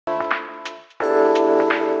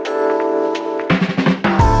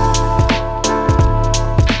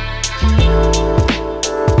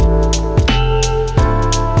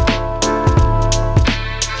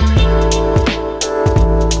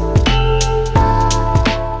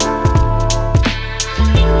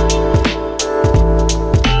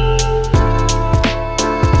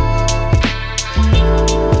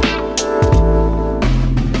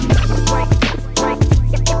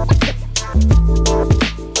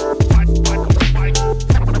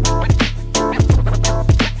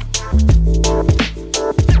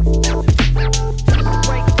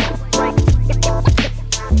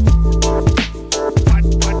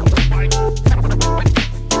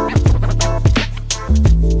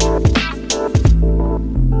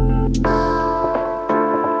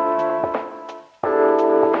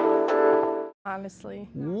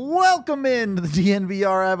Welcome in to the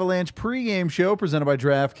DNVR Avalanche pregame show presented by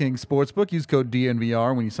DraftKings Sportsbook. Use code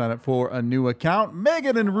DNVR when you sign up for a new account.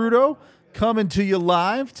 Meghan and Rudolph coming to you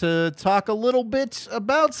live to talk a little bit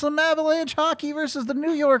about some Avalanche hockey versus the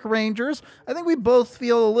New York Rangers. I think we both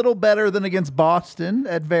feel a little better than against Boston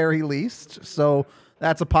at very least, so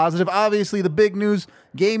that's a positive. Obviously, the big news,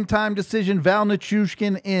 game time decision, Val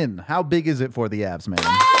Nichushkin in. How big is it for the Avs, man?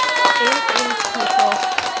 It is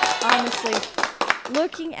crucial. Honestly,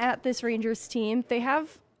 looking at this Rangers team, they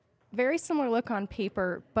have very similar look on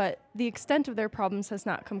paper, but the extent of their problems has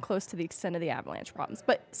not come close to the extent of the Avalanche problems.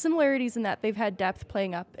 But similarities in that they've had depth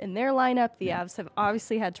playing up in their lineup. The Avs have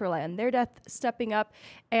obviously had to rely on their depth stepping up,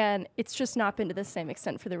 and it's just not been to the same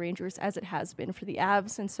extent for the Rangers as it has been for the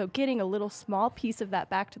Avs. And so getting a little small piece of that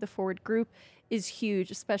back to the forward group is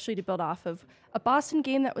huge, especially to build off of a Boston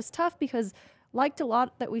game that was tough because liked a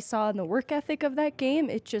lot that we saw in the work ethic of that game.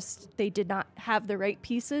 It just, they did not have the right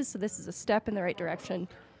pieces, so this is a step in the right direction.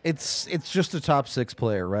 It's just a top six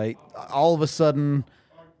player, right? All of a sudden,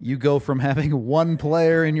 you go from having one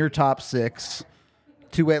player in your top six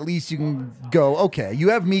to at least you can go, okay,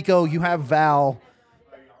 you have Mikko, you have Val.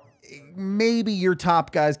 Maybe your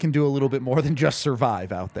top guys can do a little bit more than just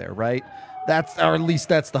survive out there, right? Or at least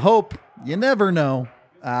that's the hope. You never know.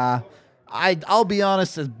 I'll be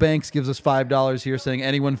honest, as Banks gives us $5 here saying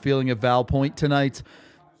anyone feeling a Val point tonight.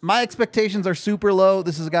 My expectations are super low.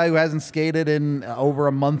 This is a guy who hasn't skated in over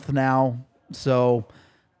a month now, so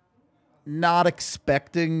not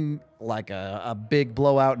expecting like a big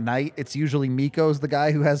blowout night. It's usually Mikko's the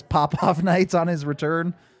guy who has pop-off nights on his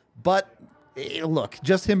return. But look,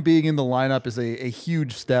 just him being in the lineup is a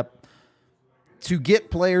huge step to get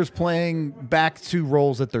players playing back to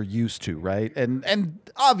roles that they're used to, right? And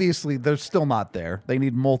obviously, they're still not there. They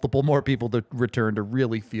need multiple more people to return to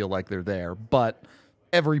really feel like they're there, but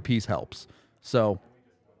every piece helps. So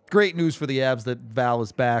great news for the Avs that Val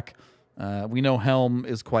is back. We know Helm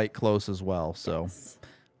is quite close as well. So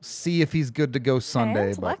see if he's good to go Sunday.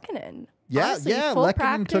 And Lehkonen. Yeah, honestly,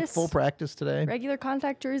 Lehkonen took full practice today. Regular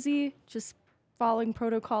contact jersey, just following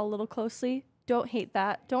protocol a little closely. Don't hate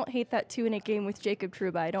that. Don't hate that 2-in-8 game with Jacob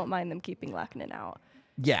Trouba. I don't mind them keeping Lehkonen out.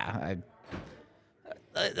 Yeah.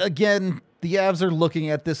 Again, the Avs are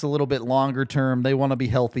looking at this a little bit longer term. They want to be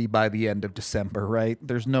healthy by the end of December, right?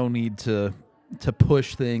 There's no need to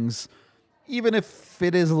push things, even if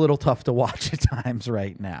it is a little tough to watch at times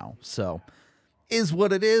right now. So, is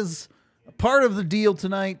what it is. Part of the deal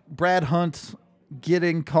tonight, Brad Hunt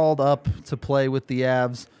getting called up to play with the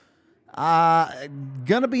Avs.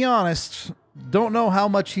 Gonna be honest, don't know how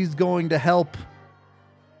much he's going to help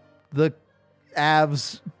the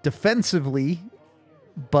Avs defensively,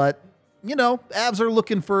 but, you know, Avs are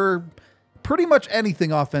looking for pretty much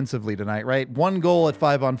anything offensively tonight, right? 1 goal at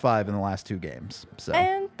 5-on-5 in the last 2 games. So.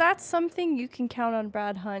 And that's something you can count on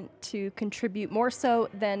Brad Hunt to contribute more so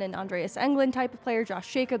than an Andreas Englund type of player,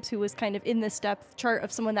 Josh Jacobs, who was kind of in this depth chart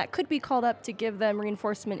of someone that could be called up to give them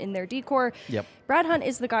reinforcement in their decor. Yep. Brad Hunt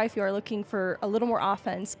is the guy if you are looking for a little more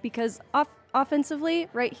offense because offensively,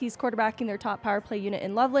 right, he's quarterbacking their top power play unit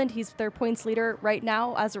in Loveland. He's their points leader right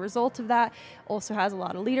now as a result of that. Also has a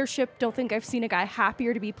lot of leadership. Don't think I've seen a guy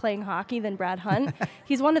happier to be playing hockey than Brad Hunt.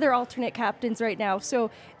 He's one of their alternate captains right now.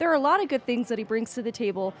 So there are a lot of good things that he brings to the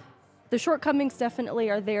table. The shortcomings definitely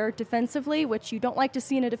are there defensively, which you don't like to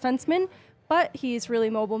see in a defenseman, but he's really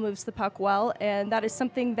mobile, moves the puck well, and that is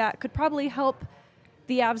something that could probably help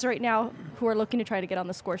the Avs right now who are looking to try to get on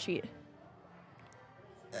the score sheet.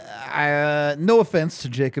 No offense to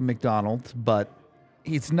Jacob McDonald, but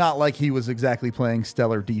it's not like he was exactly playing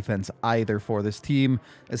stellar defense either for this team,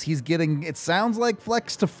 as he's getting, it sounds like,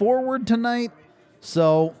 flex to forward tonight.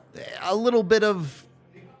 So a little bit of,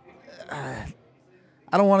 I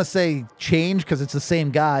don't want to say change because it's the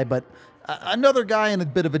same guy, but another guy in a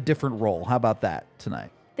bit of a different role. How about that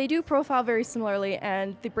tonight? They do profile very similarly,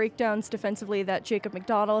 and the breakdowns defensively that Jacob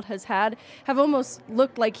McDonald has had have almost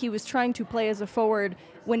looked like he was trying to play as a forward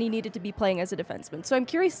when he needed to be playing as a defenseman. So I'm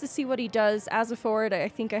curious to see what he does as a forward. I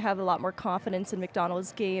think I have a lot more confidence in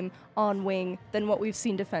McDonald's game on wing than what we've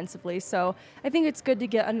seen defensively. So I think it's good to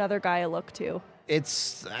get another guy a look to.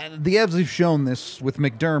 It's the Avs have shown this with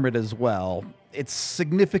McDermott as well. It's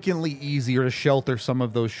significantly easier to shelter some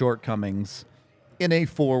of those shortcomings in a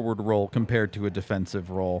forward role compared to a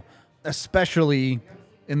defensive role, especially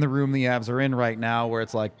in the room the Avs are in right now, where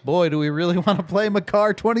it's like, boy, do we really want to play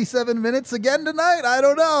Makar 27 minutes again tonight? I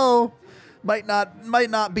don't know. Might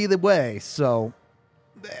not be the way. So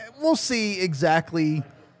we'll see exactly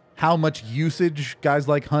how much usage guys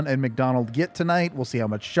like Hunt and McDonald get tonight. We'll see how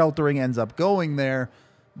much sheltering ends up going there.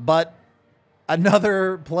 But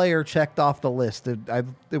Another player checked off the list. It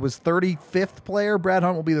was 35th player. Brad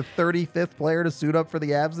Hunt will be the 35th player to suit up for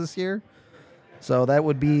the Avs this year. So that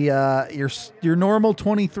would be your normal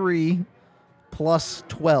 23 plus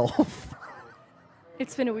 12.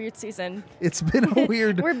 It's been a weird season. It's been a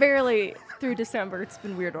weird... We're barely through December. It's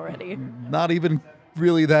been weird already. Not even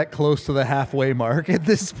really that close to the halfway mark at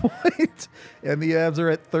this point. And the Avs are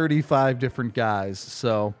at 35 different guys.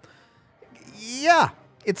 So, yeah,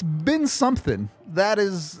 it's been something. That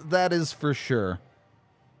is for sure.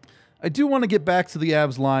 I do want to get back to the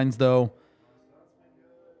Avs lines, though.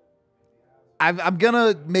 I'm going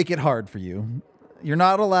to make it hard for you. You're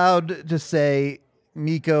not allowed to say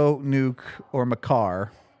Mikko, Nuke, or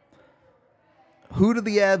Makar. Who do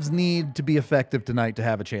the Avs need to be effective tonight to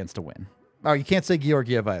have a chance to win? Oh, you can't say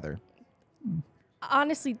Georgiev either.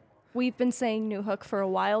 Honestly, we've been saying Newhook for a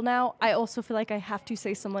while now. I also feel like I have to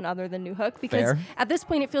say someone other than Newhook because Fair. At this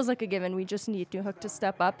point it feels like a given. We just need Newhook to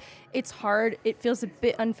step up. It's hard. It feels a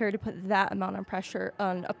bit unfair to put that amount of pressure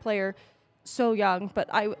on a player so young, but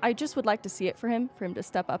I just would like to see it for him to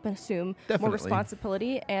step up and assume Definitely. more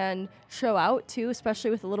responsibility and show out too, especially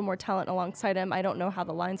with a little more talent alongside him. I don't know how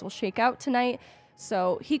the lines will shake out tonight,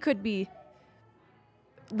 so he could be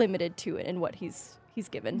limited to it in what he's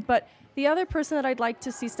given. But the other person that I'd like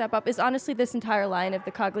to see step up is honestly this entire line of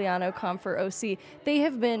the Cogliano, Comfer, OC. They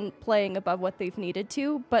have been playing above what they've needed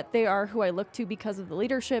to, but they are who I look to because of the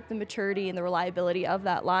leadership, the maturity, and the reliability of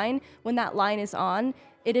that line. When that line is on,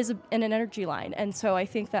 it is an energy line, and so I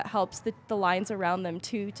think that helps the lines around them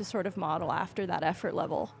too to sort of model after that effort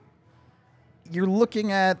level. You're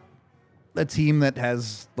looking at a team that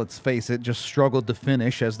has, let's face it, just struggled to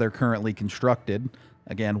finish as they're currently constructed.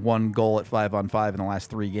 Again, 1 goal at 5-on-5 in the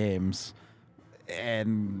last 3 games,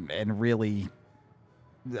 and really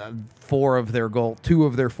 2 of their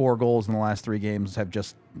 4 goals in the last 3 games have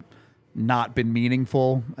just not been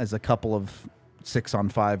meaningful, as a couple of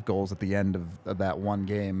 6-on-5 goals at the end of that one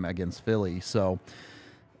game against Philly. So,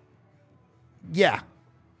 yeah,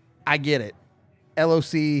 I get it.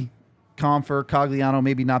 LOC, Comfer, Cogliano,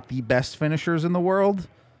 maybe not the best finishers in the world,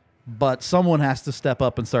 but someone has to step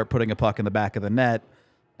up and start putting a puck in the back of the net.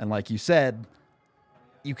 And like you said,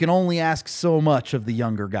 you can only ask so much of the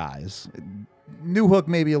younger guys. Newhook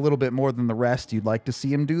maybe a little bit more than the rest. You'd like to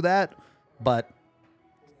see him do that, but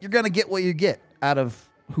you're going to get what you get out of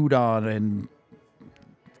Hudon and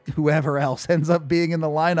whoever else ends up being in the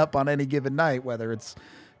lineup on any given night, whether it's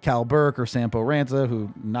Cal Burke or Sampo Ranta,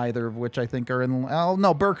 who neither of which I think are in. Oh,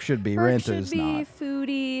 no, Burke should be. Ranta is not.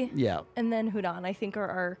 Foodie. Yeah. And then Hudon, I think, are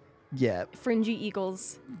our fringy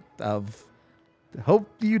Eagles. Hope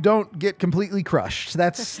you don't get completely crushed.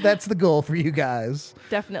 That's the goal for you guys.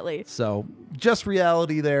 Definitely. So, just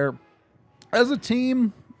reality there. As a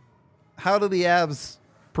team, how do the Avs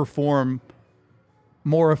perform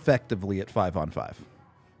more effectively at 5-on-5?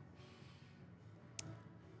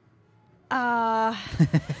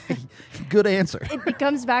 Good answer. It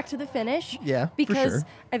comes back to the finish. Yeah, because for sure.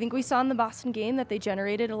 I think we saw in the Boston game that they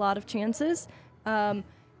generated a lot of chances.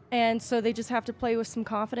 And so they just have to play with some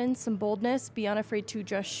confidence, some boldness, be unafraid to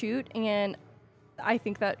just shoot. And I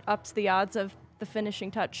think that ups the odds of the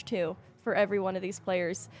finishing touch, too, for every one of these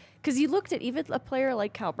players. Because you looked at even a player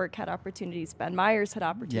like Cal Burke had opportunities. Ben Myers had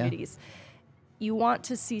opportunities. Yeah. You want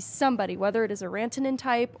to see somebody, whether it is a Rantanen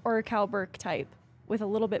type or a Cal Burke type, with a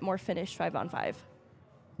little bit more finish 5-on-5.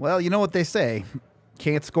 Well, you know what they say.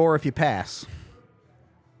 Can't score if you pass.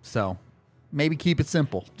 So maybe keep it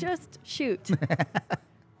simple. Just shoot.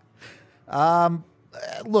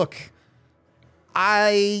 Look,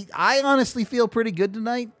 I honestly feel pretty good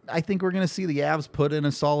tonight. I think we're going to see the Avs put in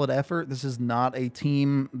a solid effort. This is not a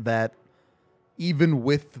team that, even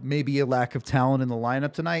with maybe a lack of talent in the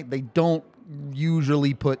lineup tonight, they don't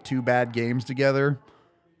usually put 2 bad games together.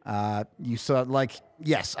 You saw,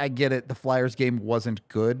 yes, I get it. The Flyers game wasn't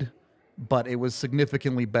good, but it was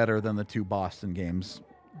significantly better than the 2 Boston games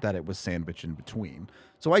that it was sandwiched in between.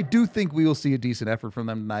 So I do think we will see a decent effort from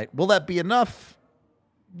them tonight. Will that be enough?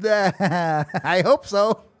 I hope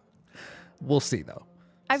so. We'll see, though.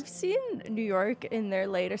 I've seen New York in their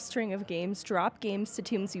latest string of games drop games to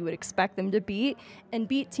teams you would expect them to beat and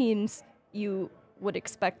beat teams you would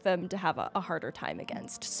expect them to have a harder time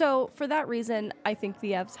against. So for that reason, I think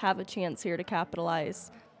the Avs have a chance here to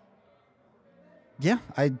capitalize. Yeah,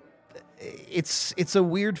 it's a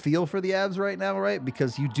weird feel for the Avs right now, right?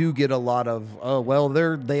 Because you do get a lot of,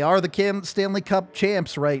 they are the Stanley Cup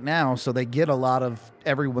champs right now, so they get a lot of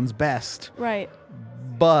everyone's best. Right.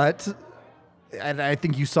 But, and I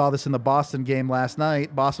think you saw this in the Boston game last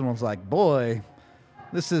night, Boston was like, boy,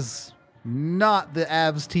 this is not the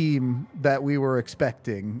Avs team that we were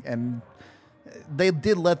expecting. And they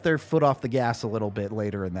did let their foot off the gas a little bit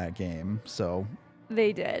later in that game. So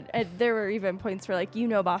they did. And there were even points where, like,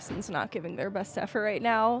 Boston's not giving their best effort right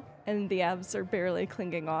now, and the Avs are barely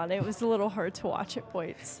clinging on. It was a little hard to watch at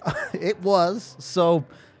points. It was. So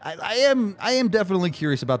I am definitely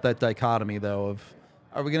curious about that dichotomy, though, of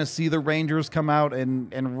are we going to see the Rangers come out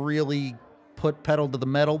and really put pedal to the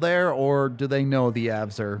metal there, or do they know the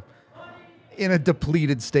Avs are in a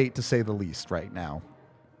depleted state, to say the least, right now?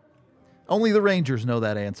 Only the Rangers know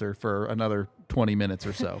that answer for another 20 minutes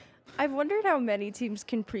or so. I've wondered how many teams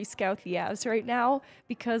can pre-scout the Avs right now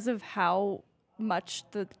because of how much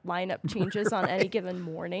the lineup changes on any given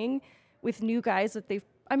morning with new guys that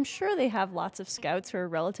I'm sure they have lots of scouts who are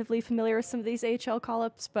relatively familiar with some of these AHL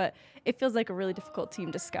call-ups, but it feels like a really difficult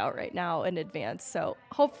team to scout right now in advance. So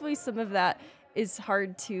hopefully some of that is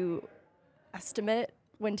hard to estimate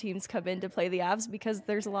when teams come in to play the Avs because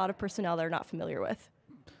there's a lot of personnel they're not familiar with.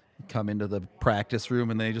 Come into the practice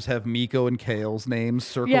room and they just have Mikko and Kale's names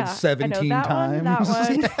circled 17 times.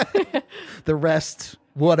 That one. The rest,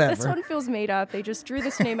 whatever. This one feels made up. They just drew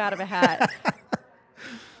this name out of a hat.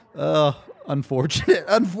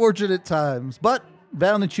 Unfortunate times. But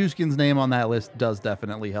Valeri Nichushkin's name on that list does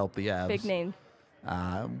definitely help the Avs. Big name.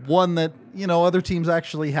 One that, other teams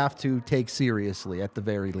actually have to take seriously at the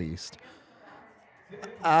very least.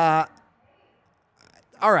 All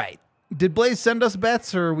right. Did Blaze send us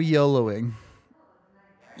bets, or are we YOLOing?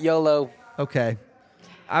 YOLO. Okay.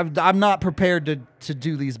 I'm not prepared to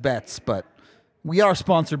do these bets, but we are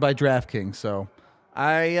sponsored by DraftKings, so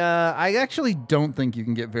I actually don't think you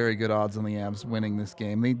can get very good odds on the Avs winning this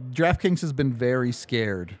game. DraftKings has been very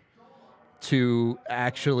scared to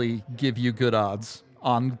actually give you good odds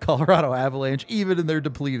on Colorado Avalanche, even in their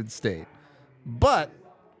depleted state. But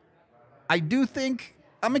I do think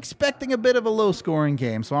I'm expecting a bit of a low-scoring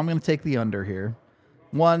game, so I'm going to take the under here.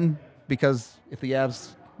 One, because if the Avs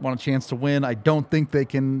want a chance to win, I don't think they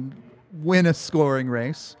can win a scoring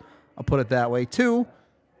race. I'll put it that way. Two,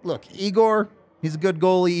 look, Igor, he's a good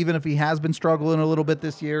goalie, even if he has been struggling a little bit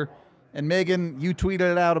this year. And Meghan, you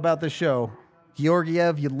tweeted it out about the show.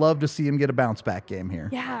 Georgiev, you'd love to see him get a bounce-back game here.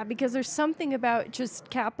 Yeah, because there's something about just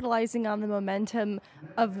capitalizing on the momentum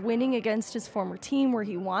of winning against his former team where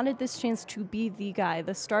he wanted this chance to be the guy,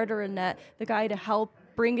 the starter in net, the guy to help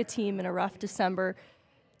bring a team in a rough December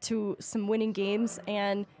to some winning games,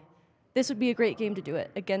 and this would be a great game to do it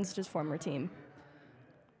against his former team.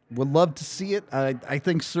 Would love to see it. I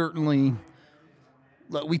think certainly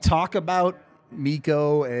we talk about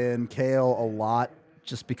Mikko and Kale a lot,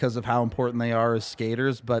 just because of how important they are as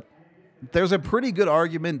skaters, but there's a pretty good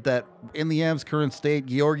argument that in the Avs' current state,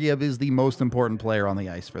 Georgiev is the most important player on the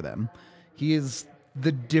ice for them. He is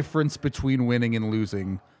the difference between winning and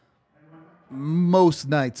losing most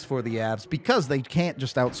nights for the Avs because they can't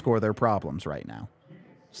just outscore their problems right now.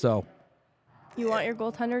 So you want your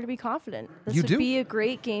goaltender to be confident. This would be a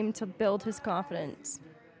great game to build his confidence.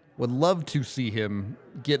 Would love to see him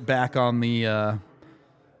get back on the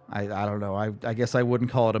I don't know. I guess I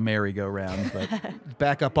wouldn't call it a merry-go-round, but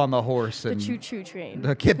back up on the horse. The choo-choo train.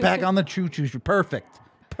 Get back on the choo-choo. Perfect.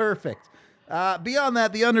 Beyond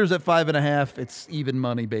that, the under's at 5.5. It's even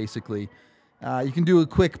money, basically. You can do a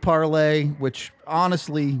quick parlay, which,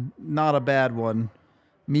 honestly, not a bad one.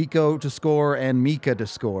 Mikko to score and Mika to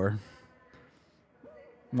score.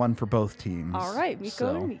 One for both teams. All right,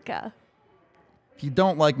 Mikko and Mika. If you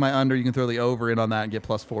don't like my under, you can throw the over in on that and get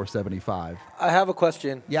plus 475. I have a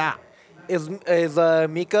question. Yeah. Is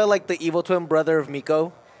Mika like the evil twin brother of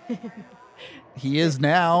Mikko? He is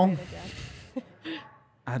now.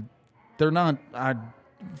 They're not.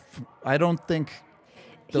 I don't think.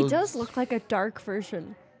 He does look like a dark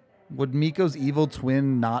version. Would Mikko's evil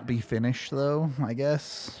twin not be Finnish, though, I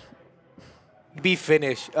guess? He'd be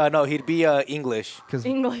Finnish. No, he'd be English.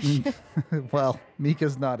 English. Well,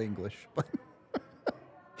 Mika's not English, but.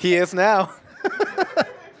 He is now.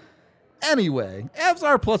 Anyway, Avs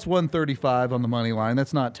are plus 135 on the money line.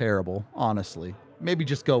 That's not terrible, honestly. Maybe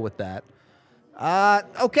just go with that.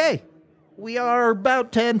 Okay. We are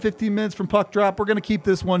about 10, 15 minutes from puck drop. We're going to keep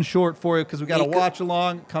this one short for you because we got a watch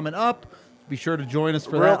along coming up. Be sure to join us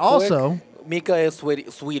for that. Quick, also, Mika is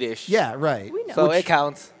Swedish. Yeah, right. We know. So it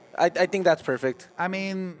counts. I think that's perfect. I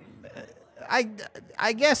mean,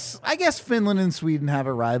 I guess Finland and Sweden have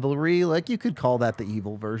a rivalry. Like, you could call that the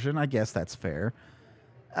evil version. I guess that's fair.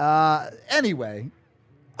 Anyway,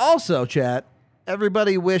 also, chat,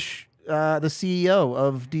 everybody wish the CEO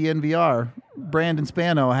of DNVR, Brandon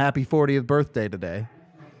Spano, a happy 40th birthday today.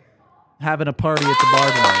 Having a party at the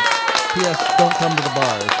bar tonight. P.S. Don't come to the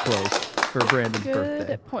bar. It's closed for Brandon's birthday.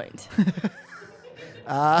 Good point.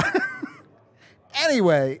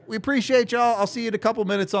 Anyway, we appreciate y'all. I'll see you in a couple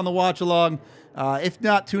minutes on the watch along. If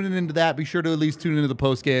not tuning into that, be sure to at least tune into the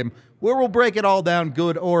post game where we'll break it all down,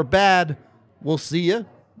 good or bad. We'll see you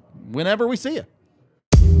whenever we see you.